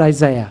prophet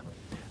Isaiah.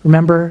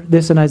 Remember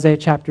this in Isaiah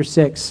chapter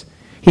 6.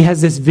 He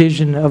has this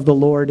vision of the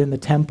Lord in the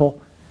temple.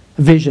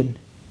 A vision.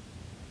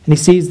 And he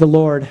sees the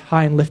Lord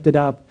high and lifted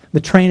up.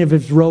 The train of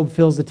his robe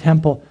fills the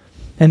temple.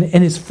 And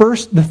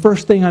the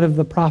first thing out of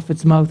the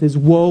prophet's mouth is,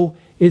 woe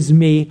is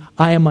me,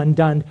 I am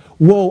undone.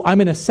 Woe,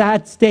 I'm in a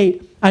sad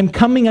state. I'm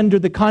coming under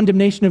the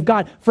condemnation of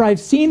God, for I've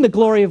seen the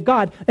glory of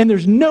God, and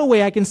there's no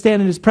way I can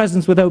stand in his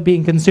presence without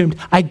being consumed.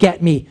 I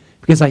get me,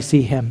 because I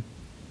see him.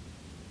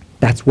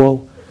 That's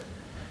woe.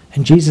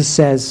 And Jesus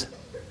says,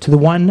 to the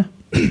one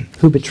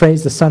who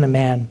betrays the Son of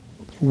Man,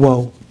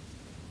 woe.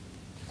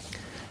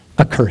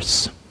 A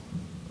curse.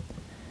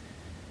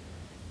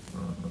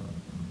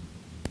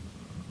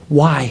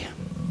 Why?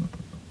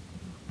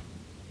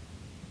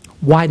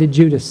 Why did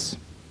Judas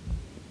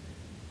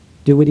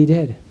do what he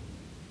did?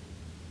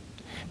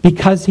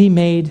 Because he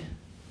made,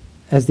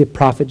 as the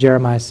prophet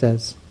Jeremiah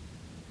says,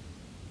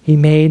 he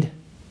made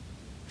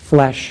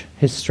flesh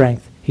his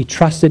strength. He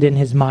trusted in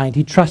his mind.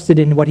 He trusted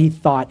in what he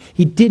thought.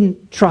 He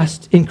didn't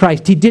trust in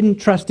Christ. He didn't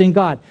trust in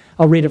God.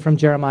 I'll read it from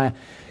Jeremiah.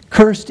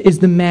 Cursed is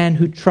the man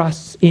who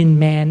trusts in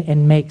man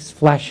and makes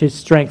flesh his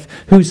strength,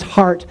 whose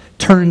heart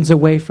turns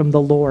away from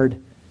the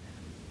Lord.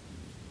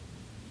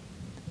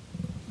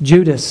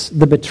 Judas,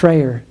 the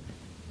betrayer,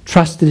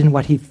 trusted in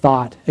what he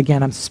thought.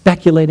 Again, I'm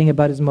speculating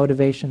about his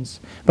motivations.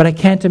 But I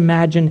can't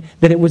imagine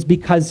that it was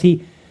because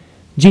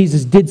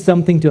Jesus did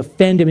something to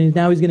offend him and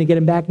now he's going to get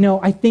him back.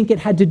 No, I think it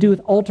had to do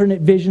with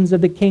alternate visions of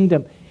the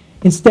kingdom.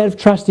 Instead of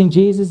trusting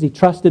Jesus, he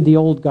trusted the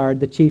old guard,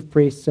 the chief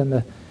priests and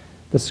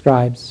the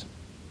scribes.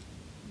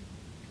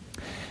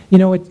 You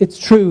know, it's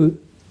true.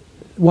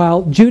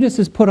 While Judas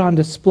is put on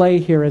display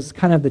here as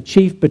kind of the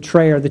chief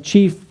betrayer, the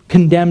chief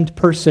condemned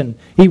person,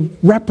 he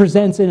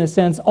represents, in a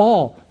sense,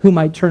 all who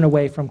might turn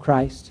away from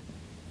Christ.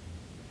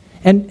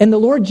 And the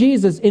Lord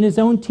Jesus, in his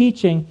own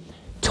teaching,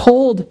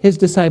 told his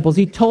disciples,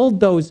 he told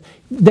those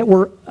that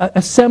were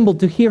assembled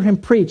to hear him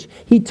preach,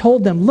 he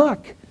told them,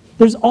 look,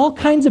 there's all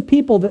kinds of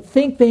people that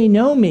think they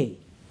know me.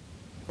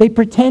 They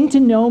pretend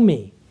to know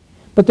me,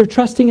 but they're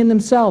trusting in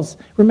themselves.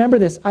 Remember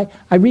this,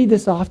 I read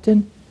this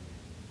often,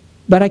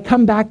 but I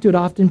come back to it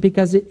often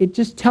because it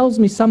just tells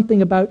me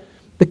something about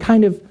the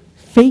kind of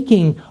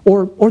faking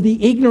or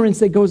the ignorance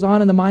that goes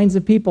on in the minds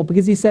of people.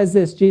 Because he says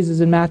this, Jesus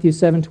in Matthew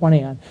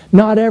 7:20,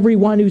 not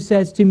everyone who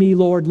says to me,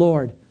 Lord,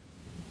 Lord,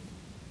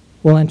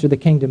 will enter the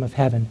kingdom of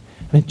heaven.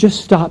 I mean,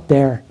 just stop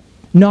there.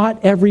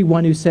 Not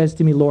everyone who says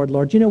to me, Lord,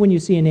 Lord. You know when you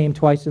see a name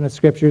twice in the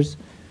scriptures,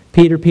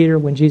 Peter, Peter,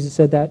 when Jesus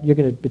said that, you're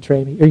going to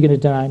betray me, or you're going to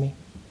deny me.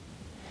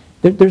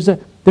 There's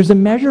a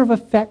measure of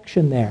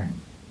affection there.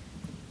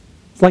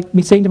 It's like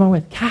me saying to my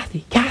wife,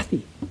 Kathy.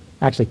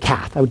 Actually,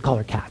 Kath. I would call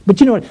her Kath.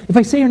 But you know what? If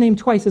I say her name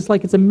twice, it's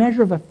like it's a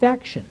measure of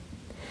affection.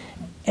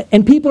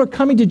 And people are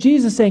coming to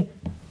Jesus saying,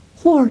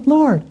 Lord,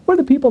 Lord, we're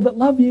the people that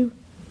love you.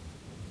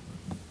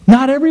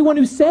 Not everyone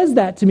who says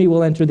that to me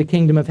will enter the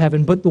kingdom of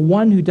heaven, but the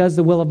one who does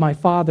the will of my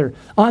Father.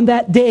 On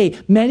that day,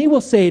 many will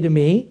say to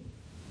me,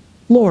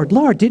 Lord,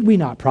 Lord, did we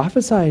not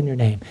prophesy in your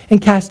name,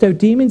 and cast out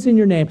demons in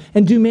your name,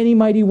 and do many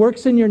mighty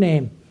works in your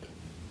name?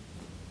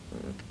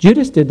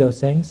 Judas did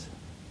those things.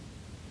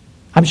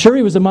 I'm sure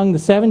he was among the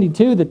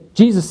 72 that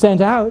Jesus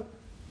sent out.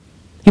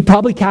 He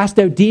probably cast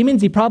out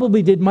demons. He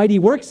probably did mighty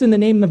works in the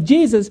name of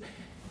Jesus.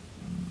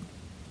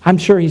 I'm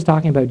sure he's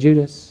talking about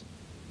Judas,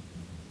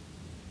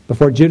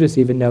 before Judas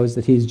even knows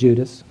that he's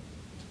Judas,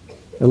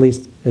 at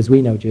least as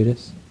we know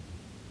Judas.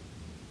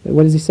 But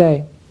what does he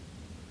say?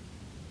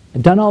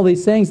 I've done all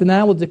these things, and then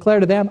I will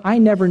declare to them, I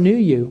never knew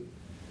you.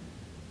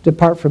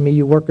 Depart from me,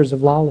 you workers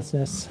of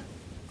lawlessness.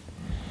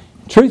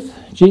 In truth,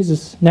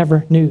 Jesus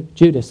never knew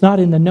Judas, not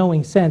in the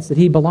knowing sense that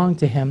he belonged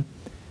to him.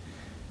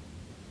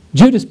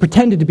 Judas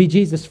pretended to be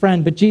Jesus'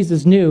 friend, but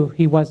Jesus knew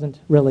he wasn't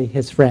really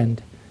his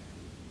friend.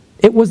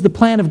 It was the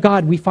plan of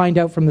God, we find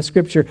out from the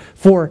Scripture,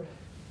 for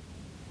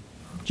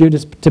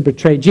Judas to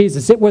betray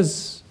Jesus. It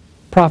was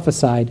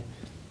prophesied.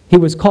 He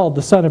was called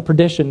the son of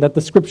perdition, that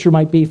the Scripture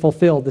might be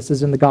fulfilled. This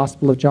is in the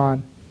Gospel of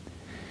John.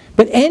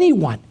 But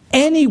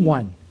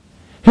anyone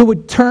who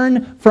would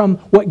turn from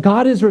what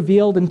God has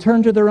revealed and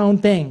turn to their own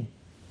thing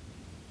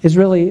is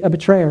really a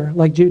betrayer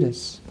like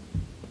Judas.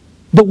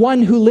 The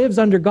one who lives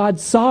under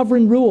God's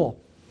sovereign rule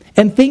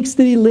and thinks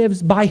that he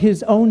lives by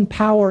his own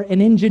power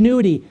and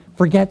ingenuity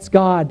forgets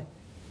God.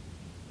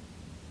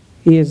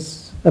 He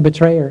is a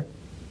betrayer.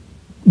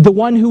 The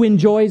one who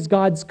enjoys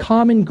God's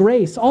common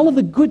grace, all of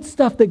the good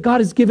stuff that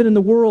God has given in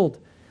the world,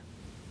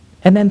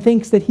 and then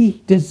thinks that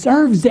he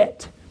deserves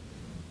it.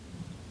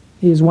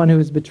 He is one who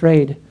has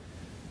betrayed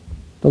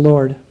the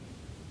Lord.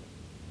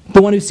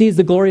 The one who sees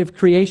the glory of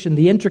creation,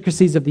 the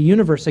intricacies of the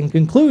universe, and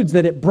concludes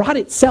that it brought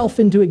itself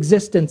into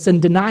existence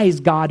and denies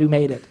God who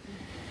made it.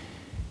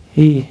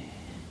 He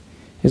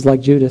is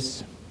like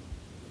Judas.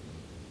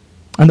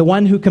 And the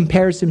one who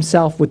compares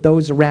himself with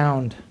those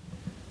around,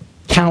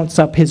 counts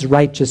up his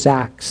righteous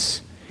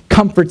acts,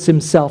 comforts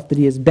himself that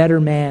he is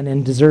better man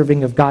and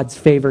deserving of God's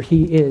favor.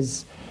 He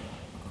is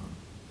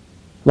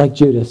like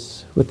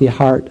Judas with the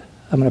heart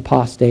of an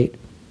apostate.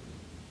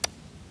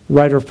 The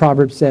writer of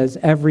Proverbs says,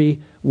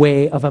 every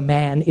way of a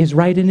man is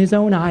right in his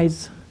own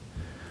eyes,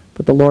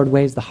 but the Lord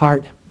weighs the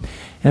heart.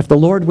 And if the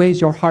Lord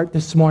weighs your heart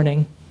this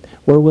morning,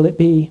 where will it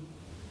be?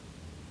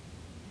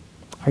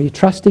 Are you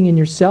trusting in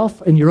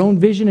yourself and your own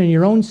vision and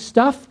your own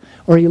stuff,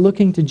 or are you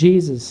looking to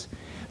Jesus?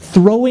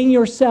 Throwing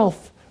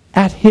yourself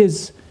at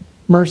his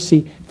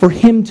mercy for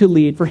him to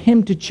lead, for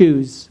him to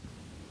choose,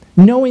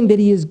 knowing that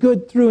he is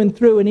good through and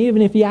through, and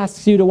even if he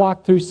asks you to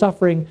walk through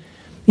suffering,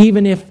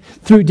 even if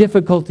through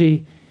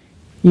difficulty,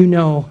 you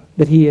know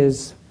that he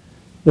is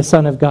the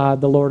Son of God,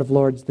 the Lord of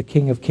Lords, the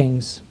King of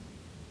Kings.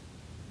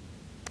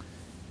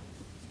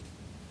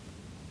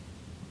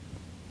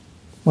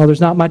 Well,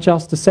 there's not much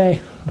else to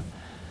say.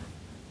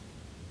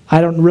 I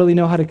don't really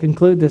know how to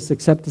conclude this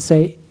except to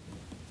say,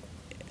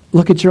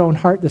 look at your own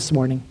heart this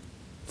morning.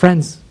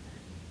 Friends,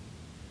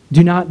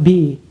 do not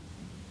be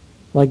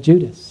like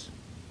Judas.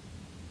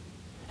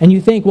 And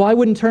you think, well, I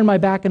wouldn't turn my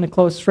back on a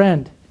close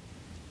friend.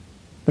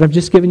 But I've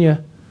just given you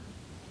a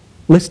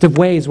list of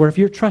ways where if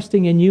you're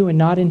trusting in you and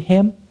not in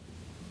him,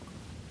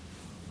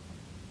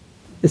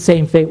 the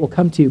same fate will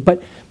come to you.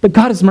 But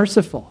God is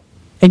merciful,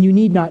 and you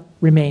need not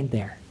remain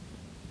there.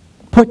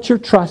 Put your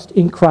trust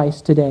in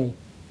Christ today.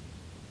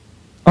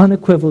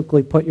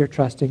 Unequivocally put your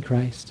trust in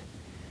Christ.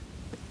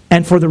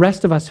 And for the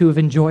rest of us who have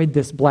enjoyed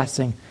this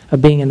blessing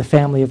of being in the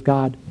family of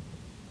God,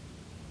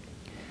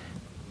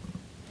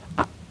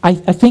 I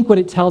think what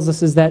it tells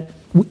us is that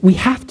we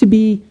have to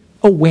be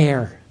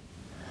aware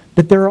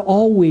that there are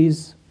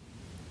always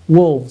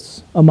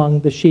wolves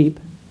among the sheep.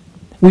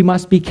 We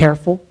must be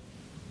careful.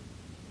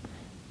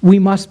 We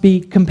must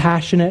be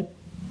compassionate.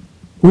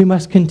 We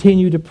must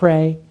continue to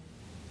pray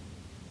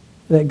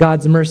that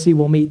God's mercy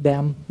will meet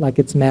them like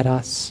it's met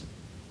us.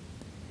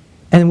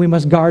 And we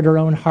must guard our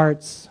own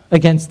hearts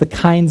against the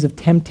kinds of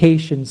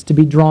temptations to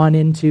be drawn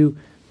into,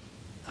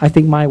 I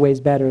think my way is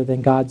better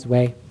than God's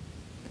way.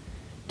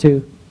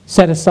 To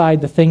set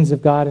aside the things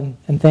of God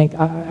and think,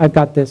 I've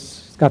got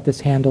this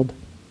handled.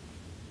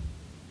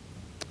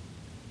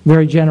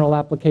 Very general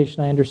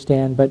application, I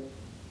understand, but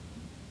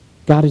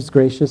God is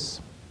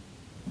gracious.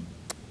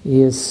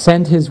 He has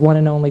sent his one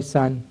and only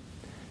Son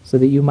so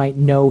that you might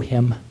know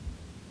him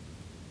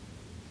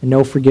and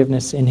know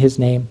forgiveness in his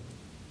name.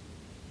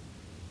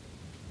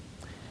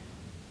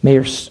 May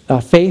your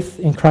faith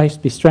in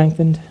Christ be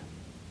strengthened.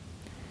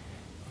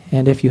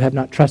 And if you have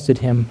not trusted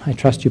him, I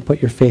trust you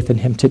put your faith in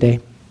him today.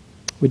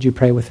 Would you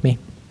pray with me?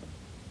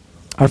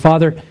 Our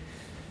Father,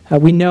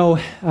 we know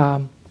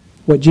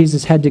what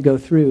Jesus had to go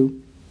through.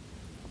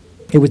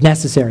 It was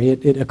necessary.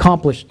 It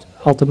accomplished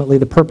ultimately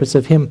the purpose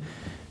of him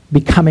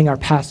becoming our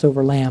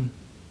Passover lamb.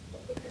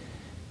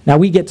 Now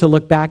we get to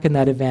look back in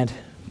that event.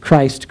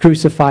 Christ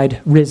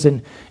crucified,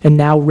 risen, and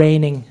now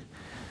reigning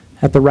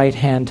at the right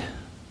hand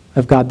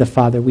of God the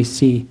Father. We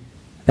see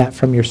that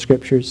from your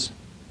scriptures.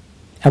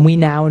 And we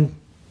now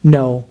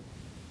know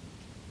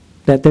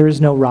that there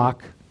is no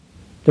rock,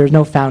 there is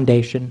no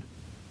foundation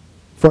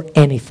for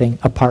anything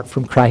apart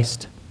from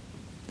Christ.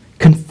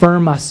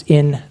 Confirm us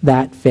in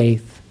that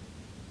faith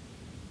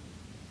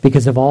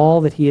because of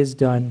all that he has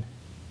done.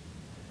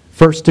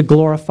 First to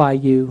glorify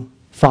you,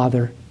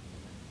 Father,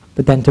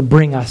 but then to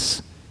bring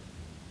us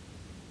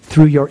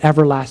through your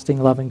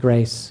everlasting love and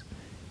grace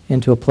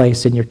into a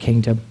place in your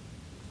kingdom.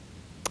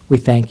 We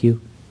thank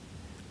you.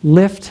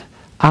 Lift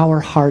our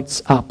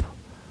hearts up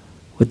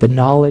with the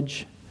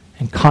knowledge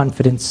and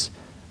confidence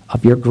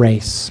of your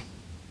grace.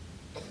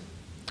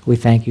 We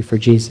thank you for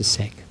Jesus'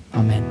 sake.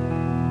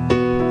 Amen.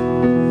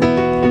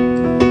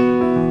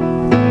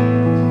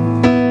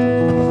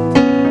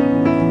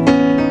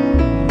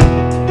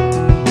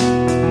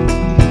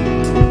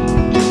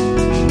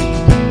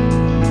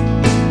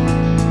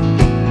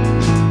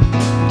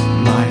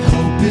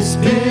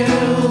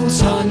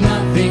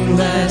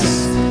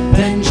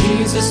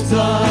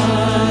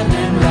 Blood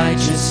and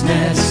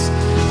righteousness,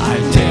 I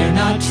dare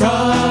not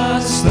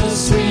trust the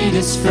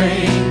sweetest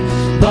frame.